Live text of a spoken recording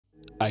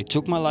I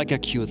took my Leica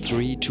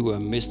Q3 to a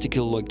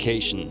mystical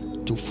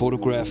location to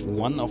photograph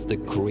one of the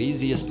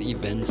craziest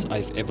events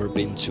I've ever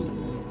been to.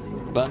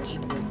 But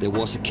there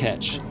was a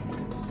catch.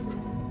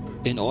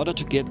 In order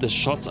to get the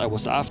shots I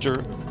was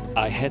after,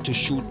 I had to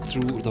shoot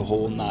through the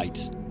whole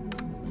night.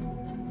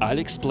 I'll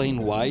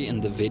explain why in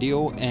the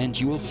video, and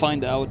you will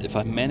find out if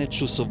I managed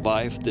to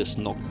survive this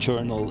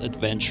nocturnal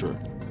adventure.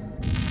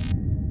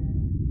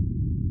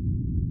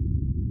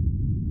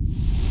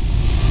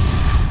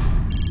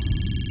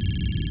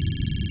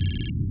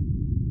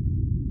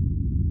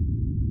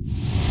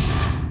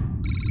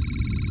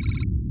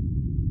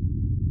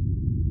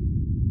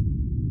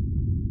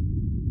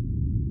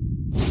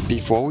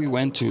 Before we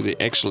went to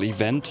the actual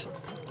event,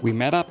 we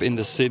met up in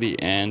the city,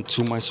 and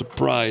to my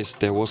surprise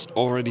there was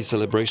already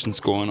celebrations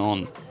going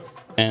on.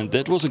 And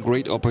that was a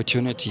great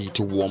opportunity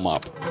to warm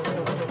up.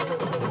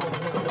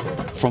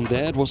 From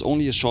there it was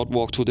only a short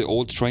walk to the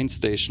old train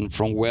station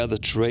from where the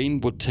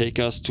train would take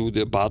us to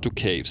the Batu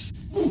Caves.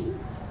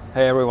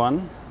 Hey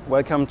everyone,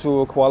 welcome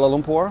to Kuala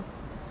Lumpur.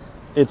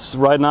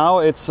 Right now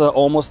it's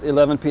almost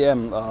 11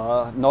 p.m.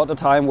 Not a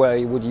time where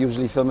you would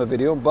usually film a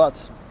video,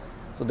 but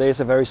today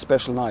is a very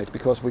special night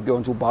because we're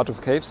going to Batu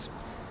Caves.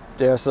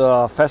 There's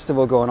a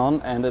festival going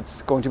on and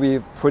it's going to be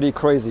pretty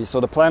crazy. So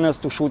the plan is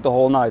to shoot the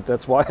whole night.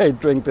 That's why I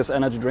drink this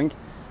energy drink,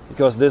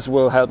 because this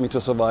will help me to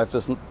survive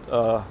this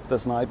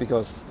night,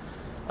 because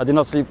I did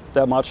not sleep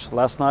that much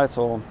last night.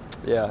 So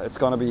yeah, it's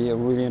gonna be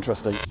really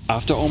interesting.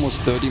 After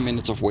almost 30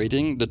 minutes of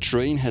waiting, the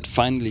train had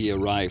finally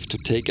arrived to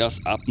take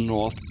us up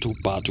north to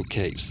Batu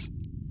Caves.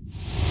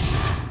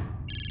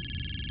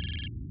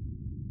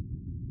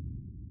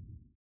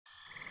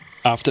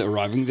 After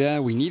arriving there,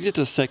 we needed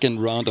a second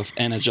round of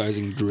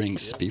energizing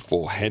drinks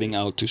before heading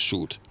out to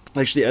shoot.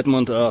 Actually,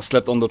 Edmund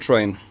slept on the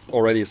train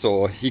already,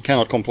 so he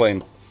cannot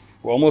complain.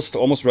 We're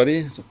almost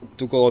ready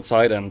to go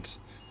outside, and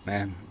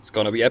man, it's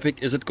gonna be epic.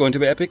 Is it going to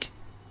be epic?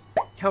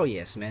 Hell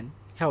yes, man.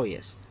 Hell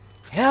yes.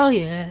 Hell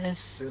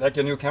yes. Do you like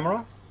your new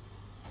camera?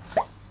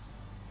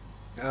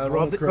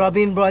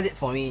 Robin brought it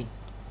for me.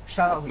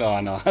 Shut up.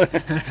 No.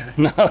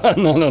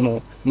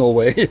 No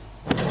way.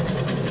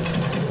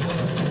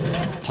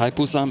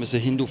 Thaipusam is a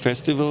Hindu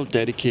festival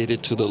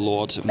dedicated to the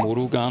Lord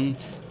Murugan,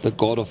 the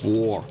god of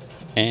war,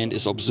 and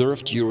is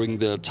observed during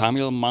the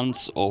Tamil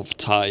months of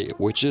Thai,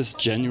 which is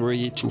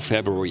January to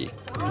February.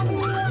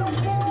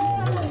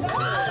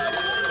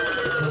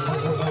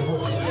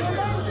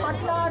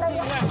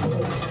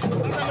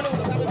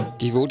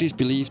 Devotees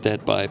believe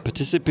that by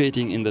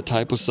participating in the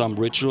Thaipusam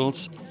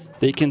rituals,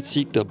 they can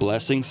seek the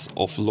blessings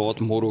of Lord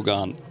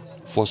Murugan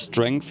for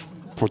strength,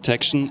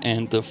 protection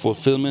and the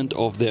fulfillment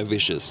of their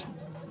wishes.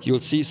 You'll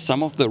see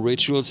some of the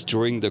rituals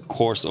during the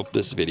course of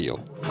this video.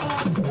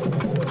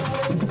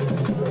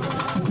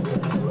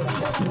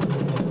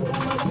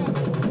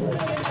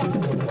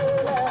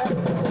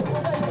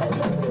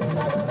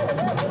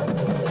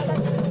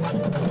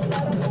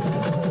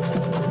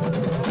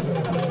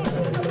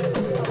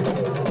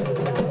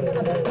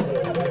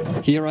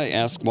 Here I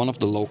asked one of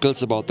the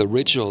locals about the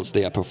rituals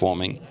they are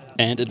performing,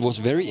 and it was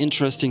very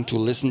interesting to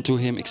listen to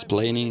him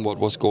explaining what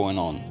was going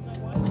on.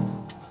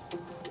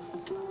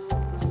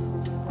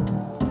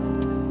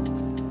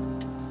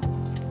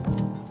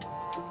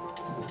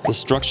 The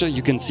structure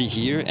you can see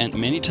here and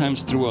many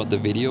times throughout the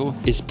video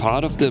is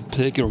part of the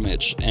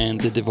pilgrimage,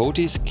 and the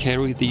devotees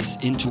carry these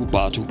into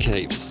Batu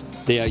Caves.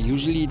 They are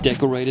usually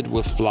decorated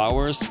with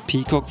flowers,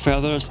 peacock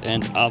feathers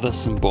and other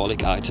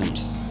symbolic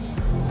items.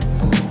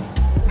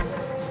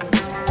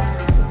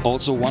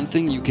 Also, one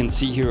thing you can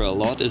see here a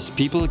lot is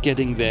people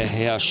getting their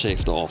hair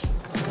shaved off.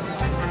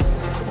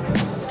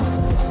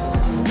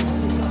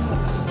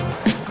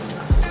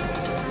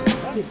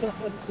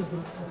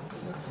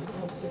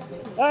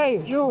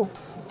 Hey, you!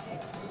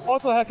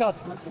 Also haircut.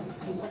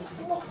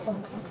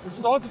 You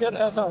should also get a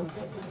haircut.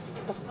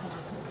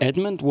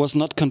 Edmund was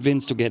not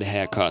convinced to get a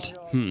haircut.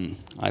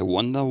 I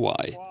wonder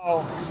why.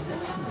 Wow.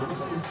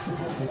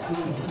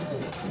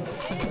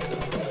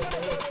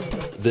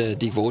 The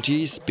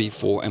devotees,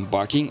 before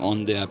embarking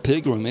on their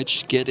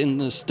pilgrimage, get in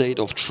a state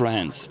of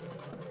trance,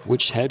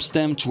 which helps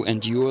them to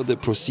endure the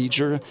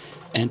procedure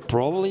and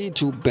probably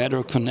to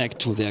better connect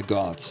to their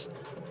gods.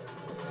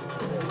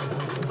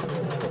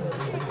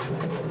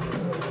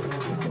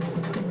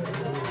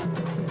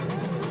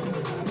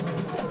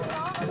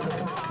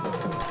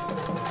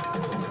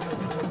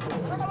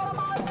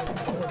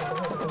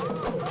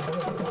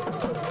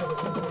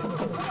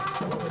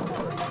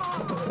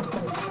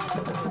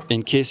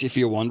 In case if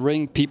you're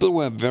wondering, people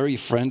were very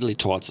friendly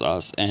towards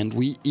us, and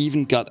we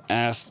even got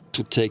asked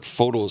to take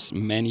photos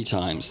many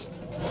times.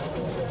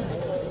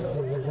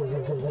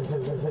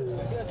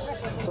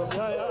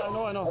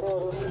 I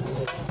know.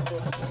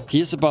 He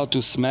is about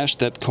to smash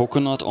that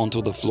coconut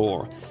onto the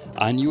floor.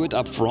 I knew it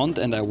up front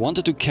and I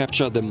wanted to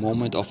capture the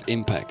moment of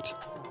impact.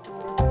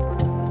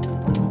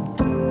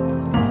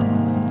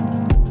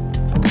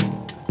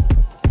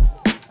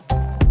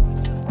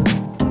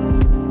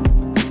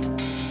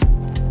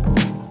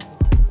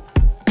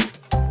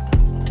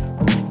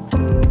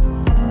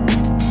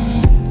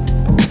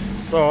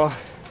 So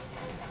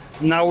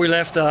Now we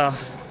left the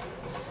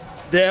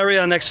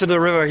area next to the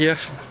river here,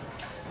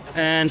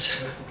 and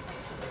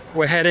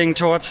we're heading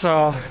towards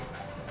the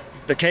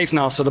cave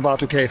now, so the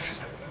Batu Cave.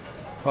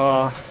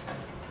 I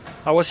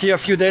was here a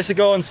few days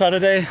ago on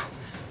Saturday,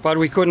 but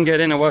we couldn't get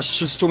in. It was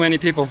just too many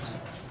people.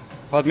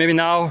 But maybe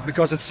now,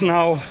 because it's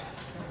now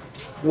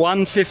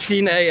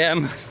 1:15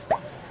 a.m.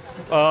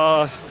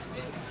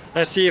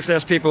 Let's see if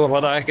there's people,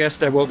 but I guess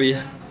there will be.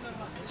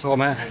 So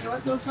man,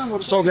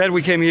 I'm so glad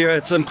we came here.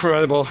 It's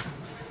incredible.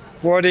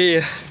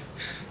 The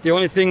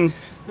only thing,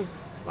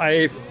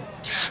 I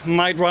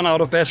might run out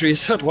of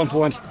batteries at one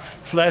point,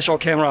 flash or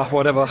camera,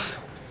 whatever.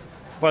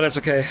 But it's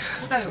okay.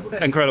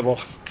 It's incredible.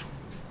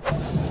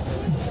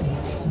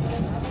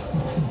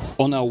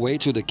 On our way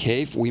to the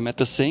cave, we met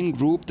the same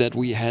group that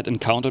we had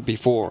encountered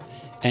before,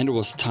 and it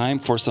was time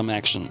for some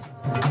action.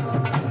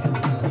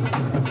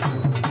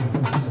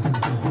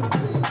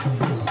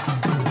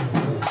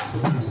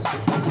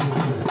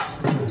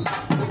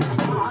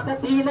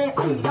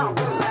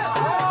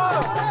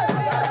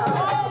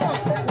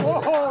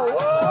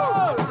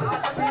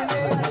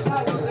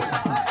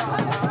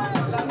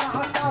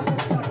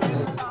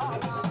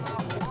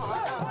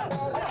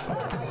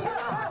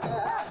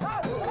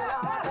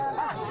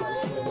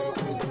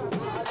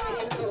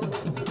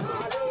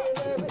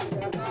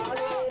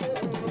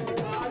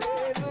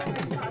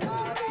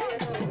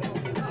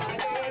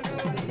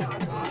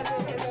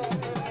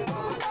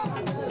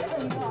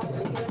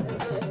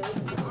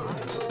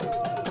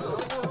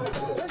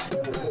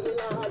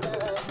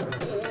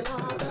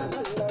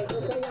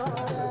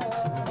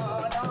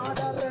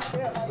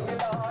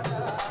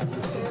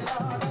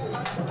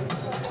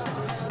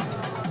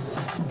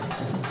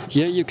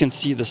 Here you can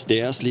see the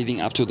stairs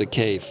leading up to the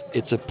cave.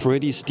 It's a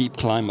pretty steep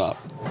climb up.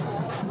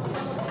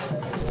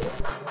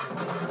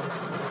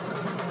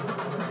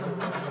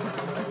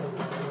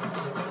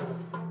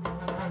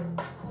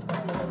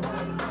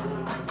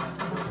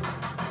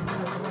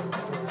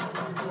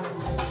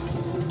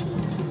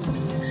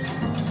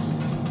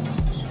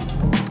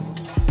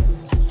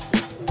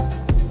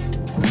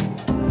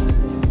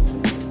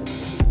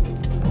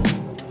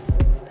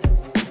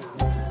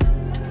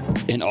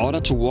 In order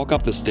to walk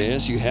up the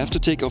stairs, you have to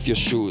take off your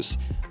shoes.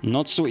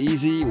 Not so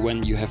easy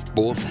when you have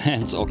both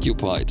hands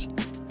occupied.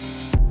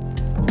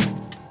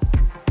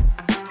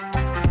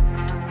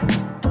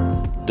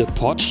 The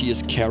pot she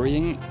is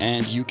carrying,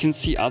 and you can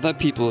see other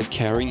people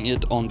carrying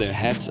it on their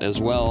heads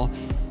as well.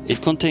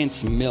 It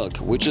contains milk,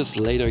 which is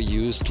later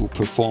used to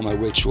perform a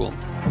ritual.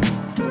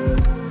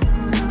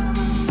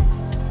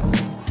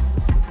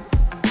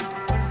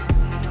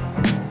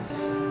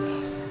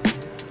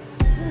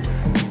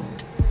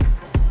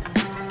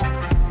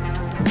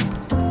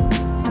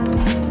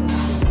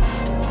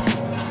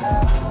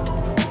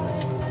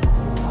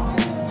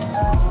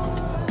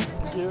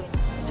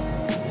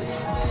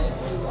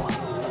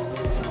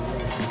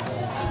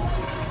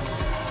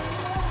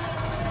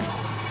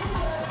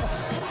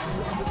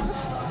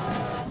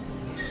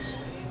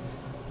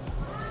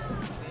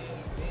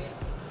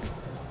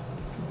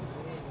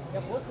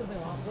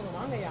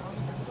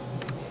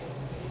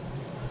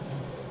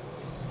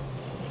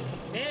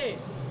 Hey,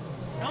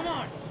 come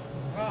on.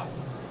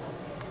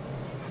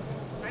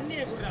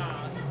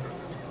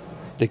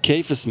 The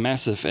cave is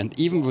massive, and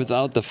even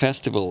without the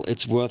festival,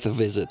 it's worth a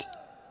visit.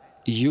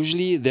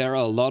 Usually there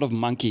are a lot of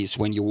monkeys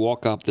when you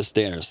walk up the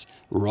stairs,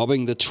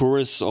 robbing the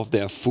tourists of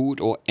their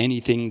food or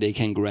anything they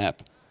can grab.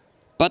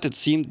 But it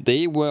seemed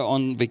they were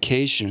on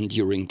vacation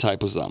during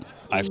Thaipusam.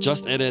 I've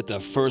just added the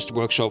first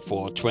workshop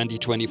for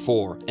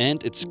 2024,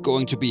 and it's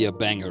going to be a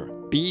banger.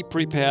 Be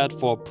prepared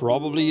for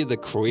probably the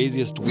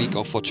craziest week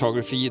of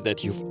photography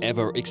that you've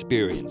ever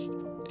experienced.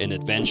 An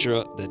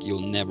adventure that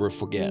you'll never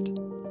forget.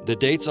 The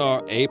dates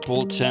are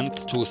April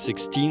 10th to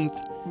 16th,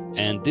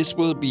 and this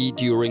will be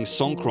during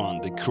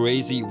Songkran, the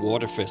crazy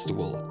water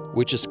festival,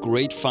 which is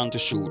great fun to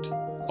shoot.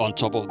 On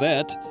top of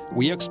that,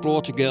 we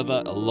explore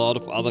together a lot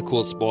of other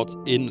cool spots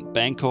in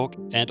Bangkok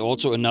and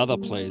also another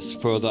place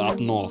further up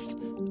north,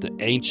 the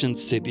ancient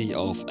city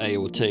of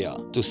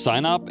Ayutthaya. To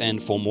sign up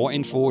and for more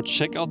info,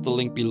 check out the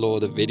link below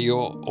the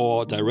video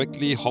or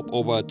directly hop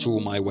over to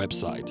my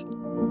website.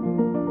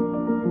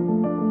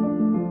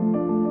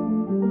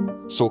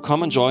 So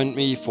come and join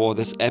me for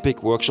this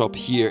epic workshop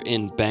here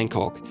in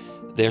Bangkok.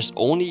 There's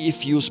only a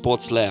few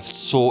spots left,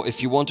 so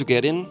if you want to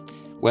get in,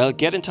 well,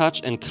 get in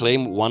touch and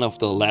claim one of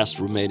the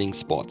last remaining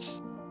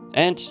spots.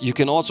 And you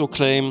can also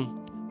claim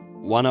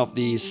one of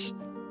these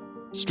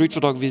street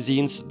photography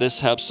zines. This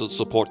helps to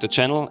support the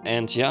channel,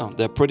 and yeah,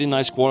 they're pretty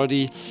nice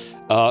quality.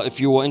 If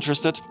you are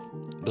interested,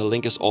 the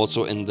link is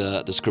also in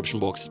the description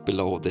box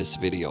below this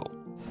video.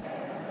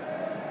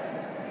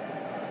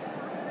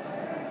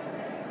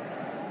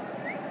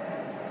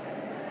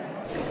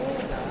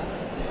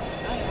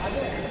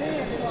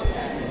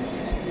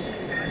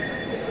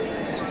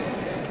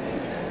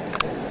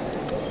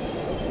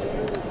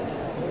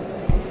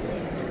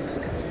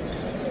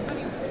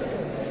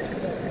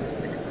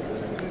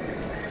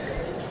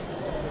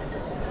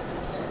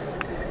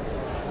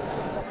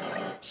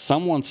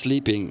 Someone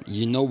sleeping,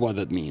 you know what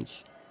that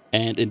means.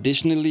 And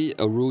additionally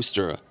a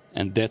rooster,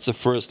 and that's a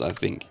first, I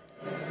think.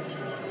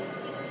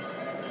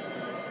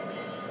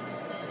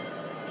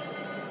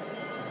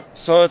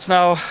 So it's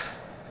now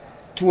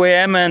 2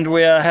 a.m. and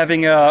we are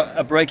having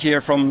a break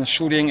here from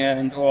shooting,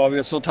 and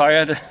we're so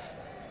tired.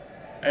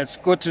 It's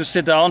good to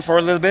sit down for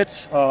a little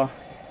bit. I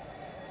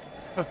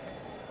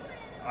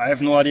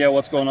have no idea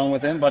what's going on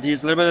with him, but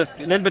he's a little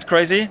bit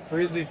crazy.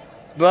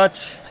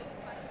 But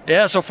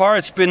yeah, so far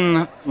it's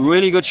been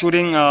really good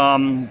shooting.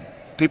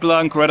 People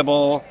are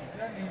incredible.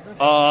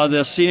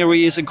 The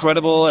scenery is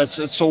incredible.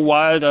 It's so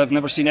wild. I've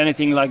never seen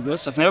anything like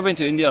this. I've never been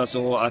to India,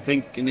 so I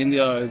think in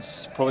India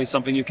it's probably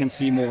something you can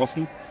see more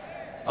often.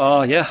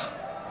 Yeah,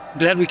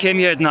 glad we came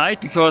here at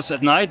night, because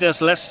at night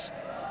there's less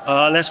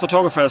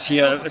photographers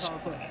here.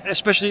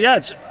 Especially,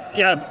 it's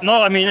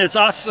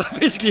us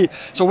basically.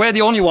 So we're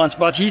the only ones.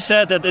 But he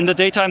said that in the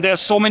daytime there's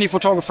so many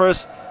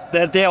photographers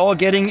that they're all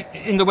getting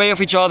in the way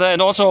of each other,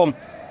 and also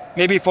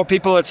maybe for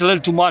people it's a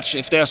little too much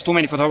if there's too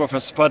many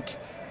photographers. But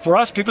for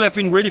us, people have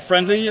been really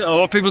friendly. A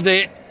lot of people,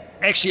 they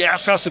actually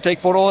ask us to take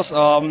photos.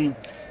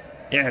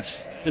 Yeah,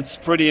 it's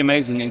pretty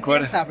amazing,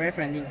 incredible. Yes, are very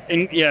friendly.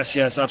 Yes,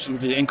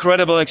 absolutely,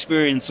 incredible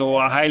experience. So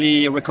I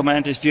highly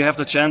recommend, if you have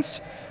the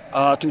chance,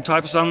 to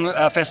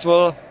Thaipusam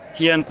festival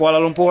here in Kuala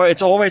Lumpur.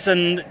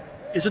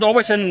 Is it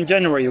always in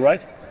January,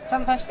 right?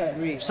 Sometimes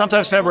February.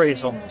 Sometimes February.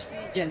 So Mostly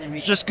January.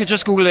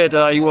 just Google it.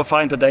 You will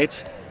find the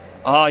dates.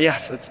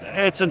 Yes,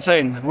 it's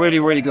insane. Really,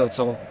 really good.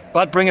 So,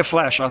 but bring a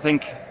flash. I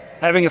think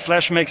having a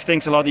flash makes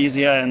things a lot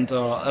easier and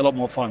a lot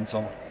more fun.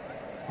 So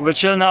we'll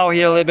chill now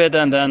here a little bit,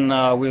 and then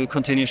we'll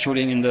continue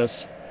shooting in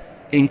this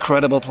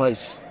incredible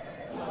place.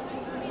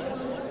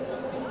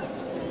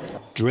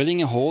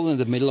 Drilling a hole in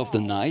the middle of the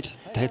night?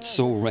 That's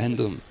so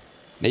random.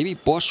 Maybe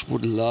Bosch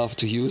would love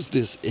to use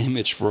this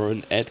image for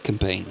an ad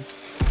campaign.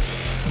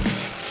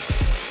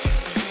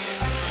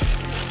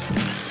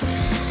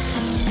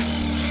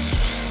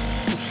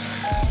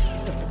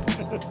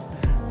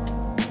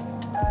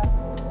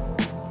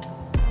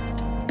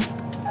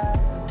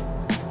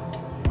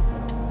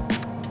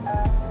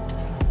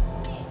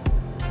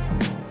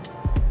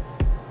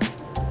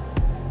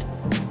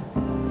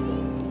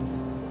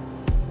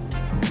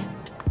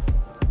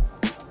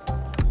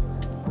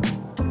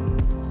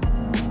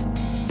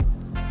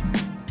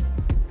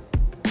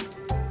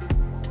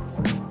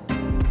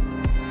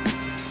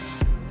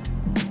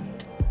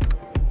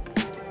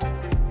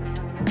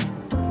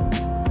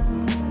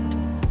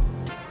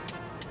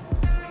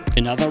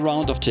 Another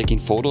round of taking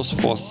photos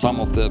for some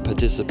of the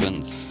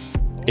participants.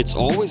 It's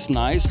always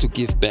nice to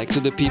give back to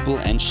the people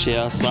and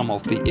share some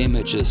of the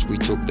images we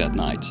took that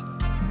night.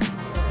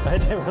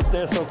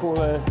 Det er så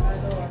cool.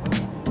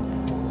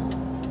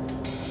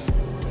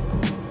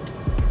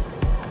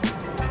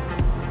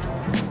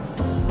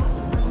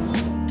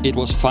 It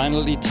was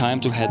finally time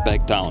to head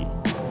back down.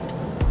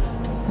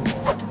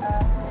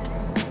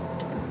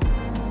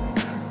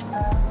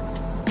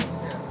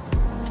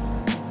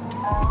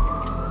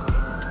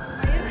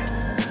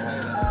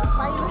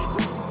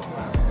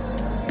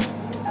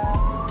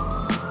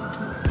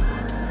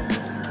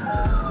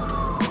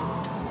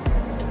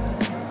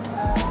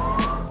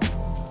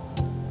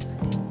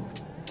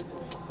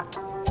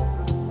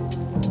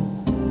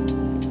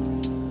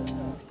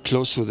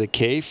 Close to the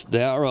cave,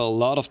 there are a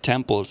lot of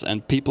temples,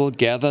 and people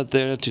gathered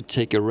there to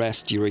take a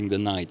rest during the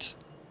night.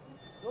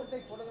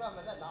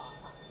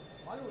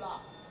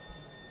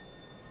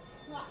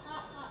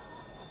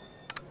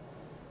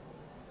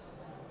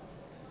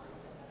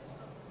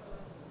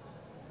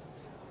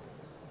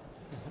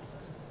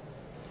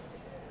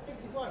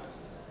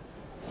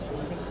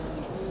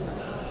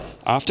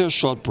 After a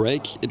short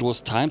break, it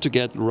was time to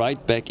get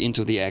right back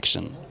into the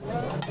action.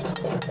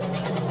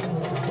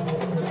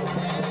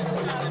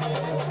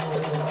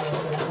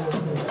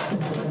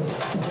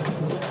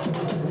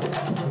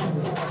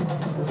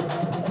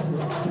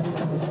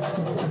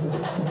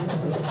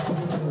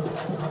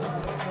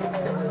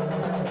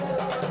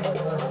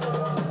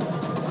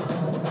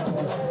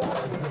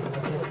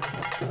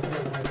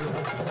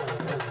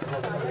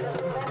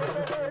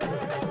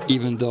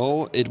 Even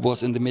though it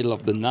was in the middle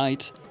of the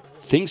night,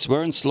 things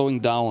weren't slowing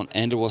down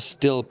and it was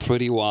still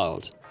pretty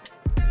wild.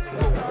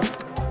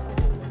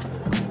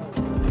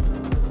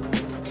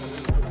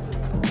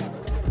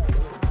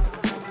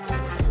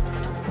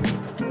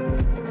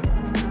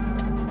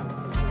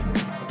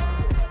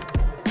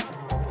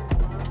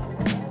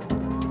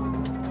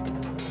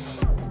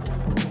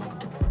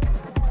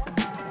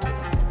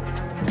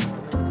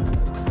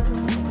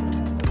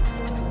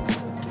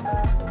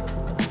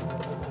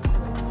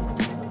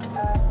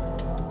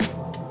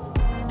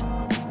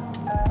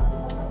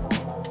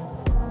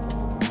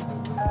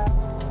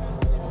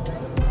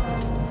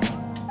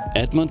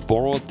 Edmund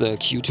borrowed the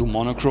Q2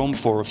 monochrome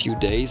for a few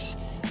days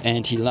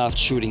and he loved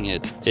shooting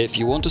it. If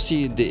you want to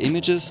see the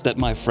images that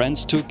my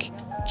friends took,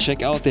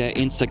 check out their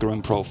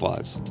Instagram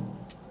profiles.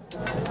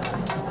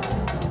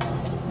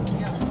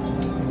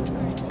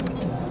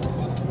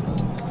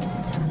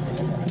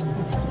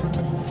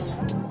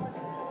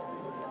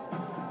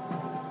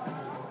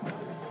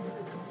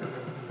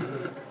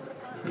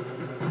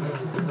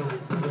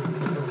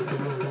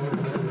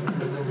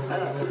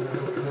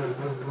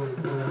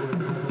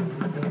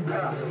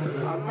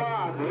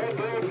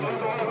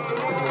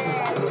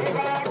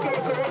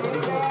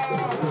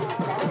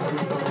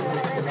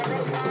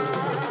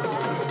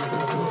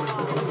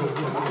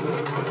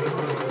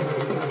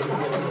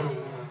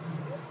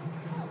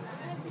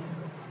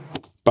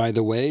 By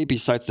the way,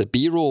 besides the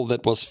B-roll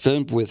that was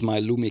filmed with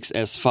my Lumix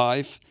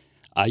S5,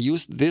 I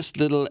used this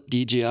little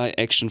DJI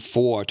Action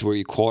 4 to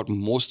record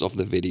most of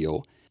the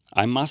video.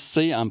 I must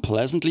say I'm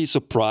pleasantly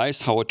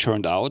surprised how it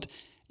turned out,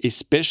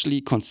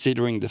 especially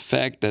considering the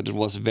fact that it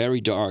was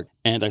very dark,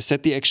 and I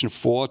set the Action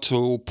 4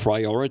 to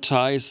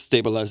prioritize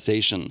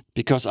stabilization,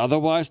 because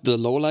otherwise the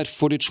low-light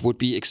footage would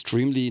be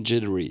extremely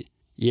jittery.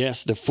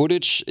 Yes, the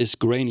footage is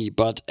grainy,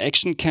 but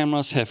action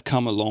cameras have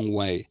come a long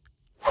way.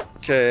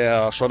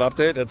 Okay, short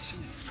update. It's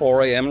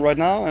 4 AM right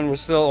now and we're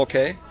still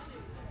okay.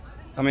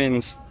 I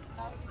mean,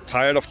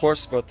 tired of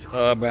course, but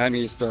behind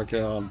me is like,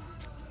 you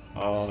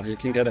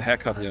can get a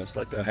haircut here. It's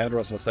like the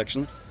hairdresser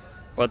section.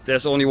 But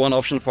there's only one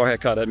option for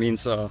haircut. That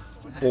means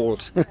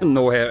bald,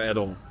 no hair at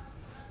all.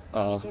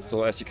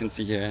 So as you can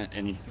see here,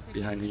 and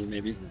behind me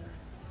maybe.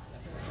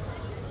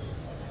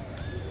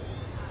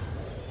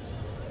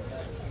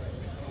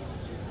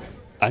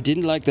 I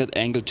didn't like that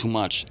angle too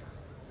much.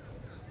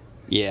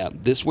 Yeah,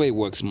 this way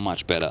works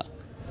much better.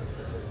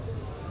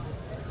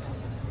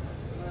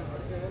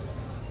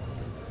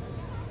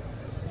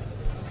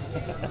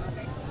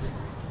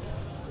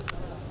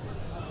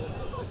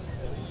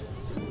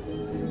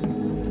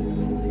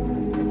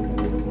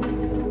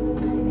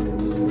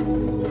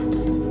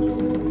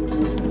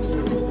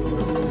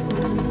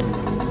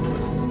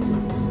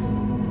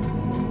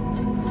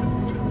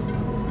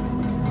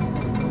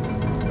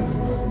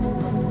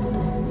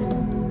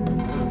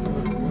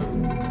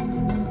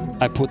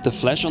 I put the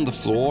flash on the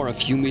floor a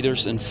few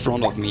meters in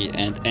front of me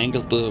and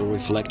angled the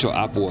reflector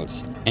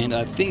upwards, and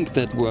I think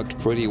that worked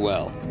pretty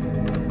well.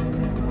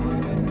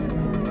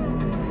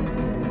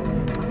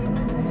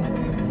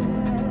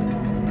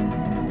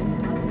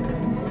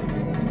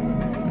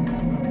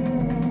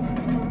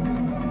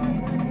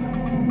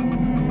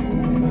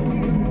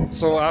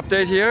 So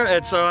update here,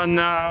 it's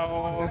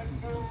now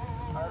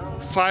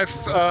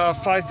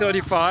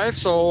 5:35,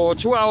 so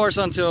 2 hours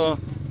until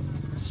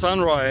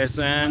sunrise,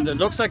 and it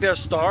looks like there's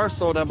stars,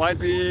 so there might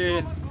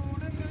be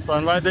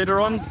sunlight later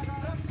on,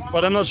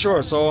 but I'm not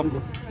sure. So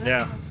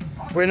yeah,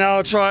 we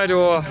now try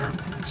to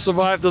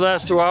survive the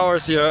last 2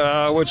 hours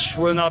here, which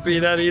will not be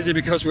that easy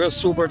because we're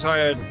super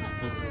tired.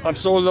 I'm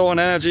so low on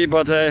energy,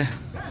 but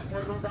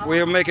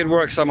we'll make it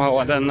work somehow,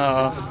 and then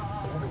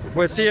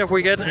we'll see if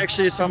we get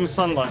actually some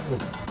sunlight.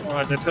 All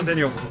right, let's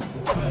continue.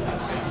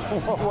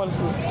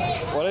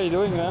 What are you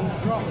doing, man?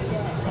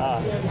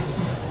 Ah.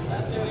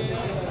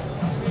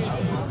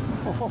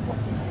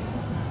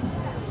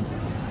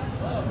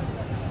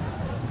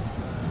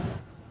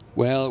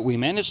 Well, we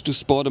managed to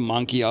spot a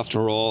monkey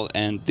after all,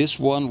 and this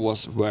one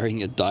was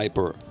wearing a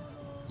diaper.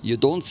 You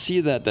don't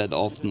see that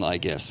often, I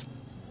guess.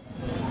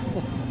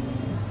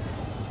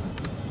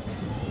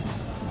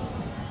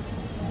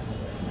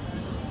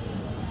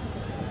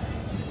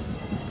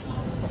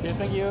 Okay,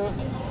 thank you.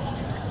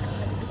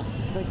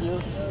 Thank you.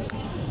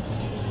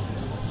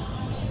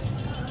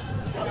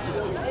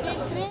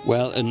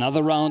 Well,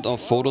 another round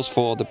of photos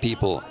for the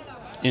people.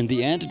 In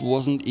the end, it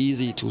wasn't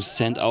easy to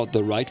send out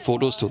the right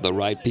photos to the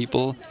right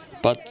people,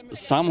 but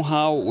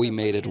somehow we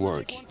made it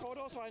work.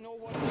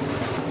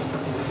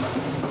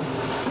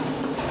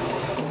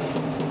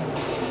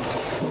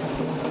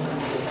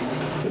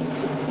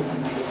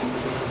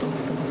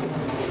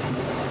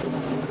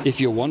 If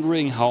you're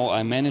wondering how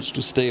I managed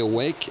to stay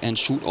awake and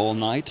shoot all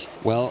night,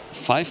 well,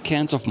 5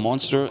 cans of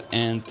Monster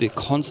and the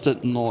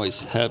constant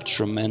noise helped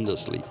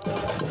tremendously.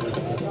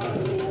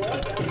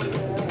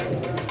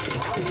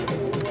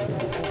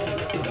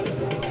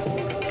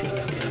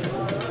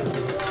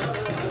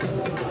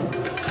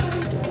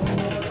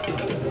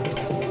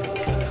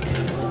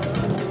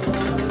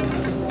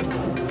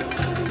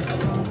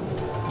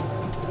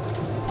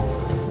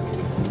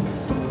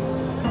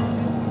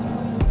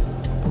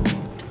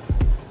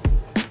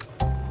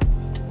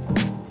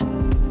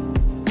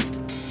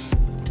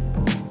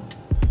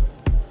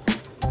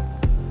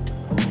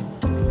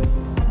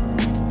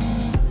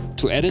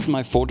 To edit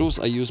my photos,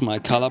 I use my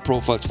color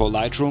profiles for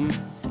Lightroom.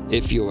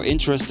 If you're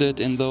interested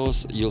in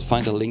those, you'll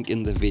find a link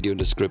in the video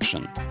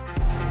description.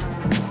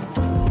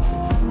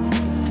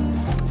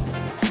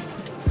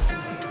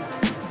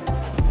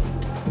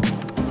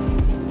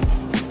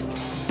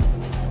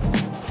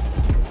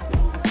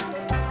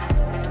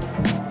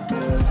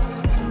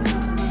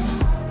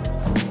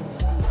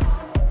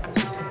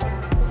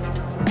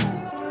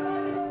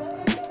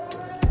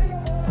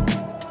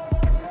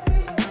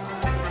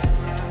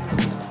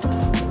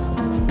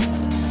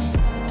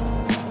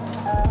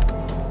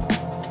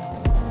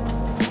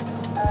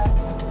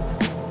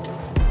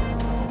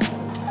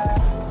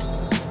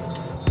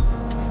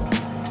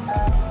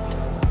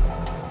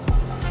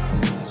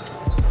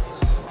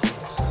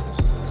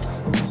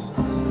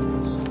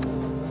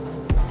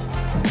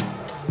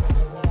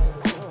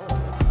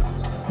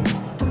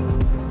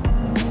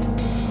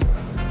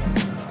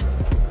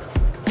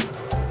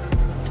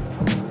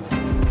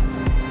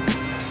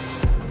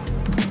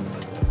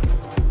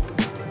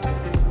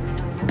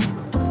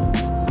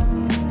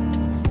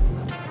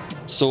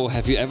 So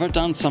have you ever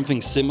done something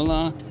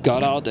similar?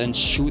 Got out and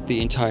shoot the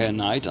entire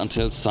night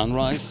until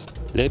sunrise?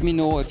 Let me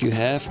know if you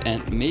have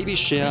and maybe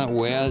share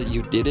where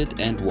you did it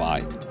and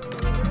why.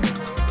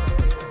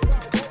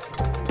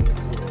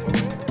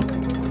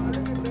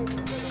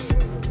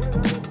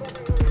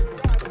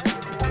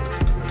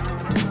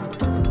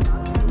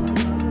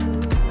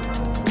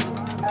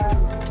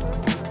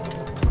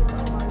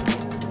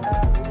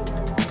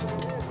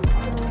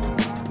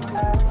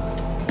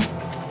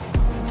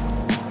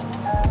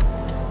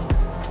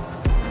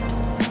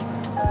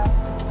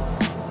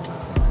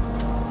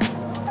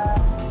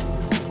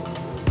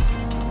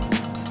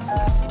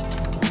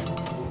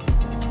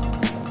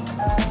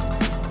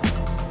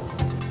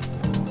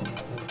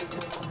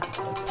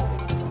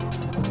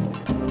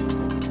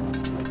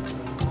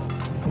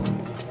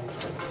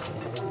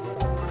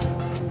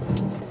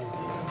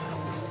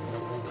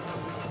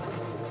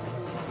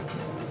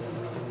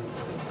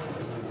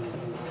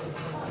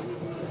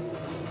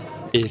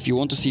 If you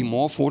want to see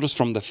more photos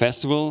from the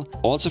festival,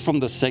 also from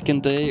the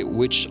second day,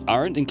 which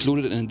aren't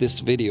included in this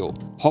video,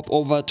 hop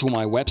over to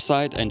my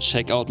website and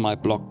check out my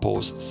blog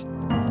posts.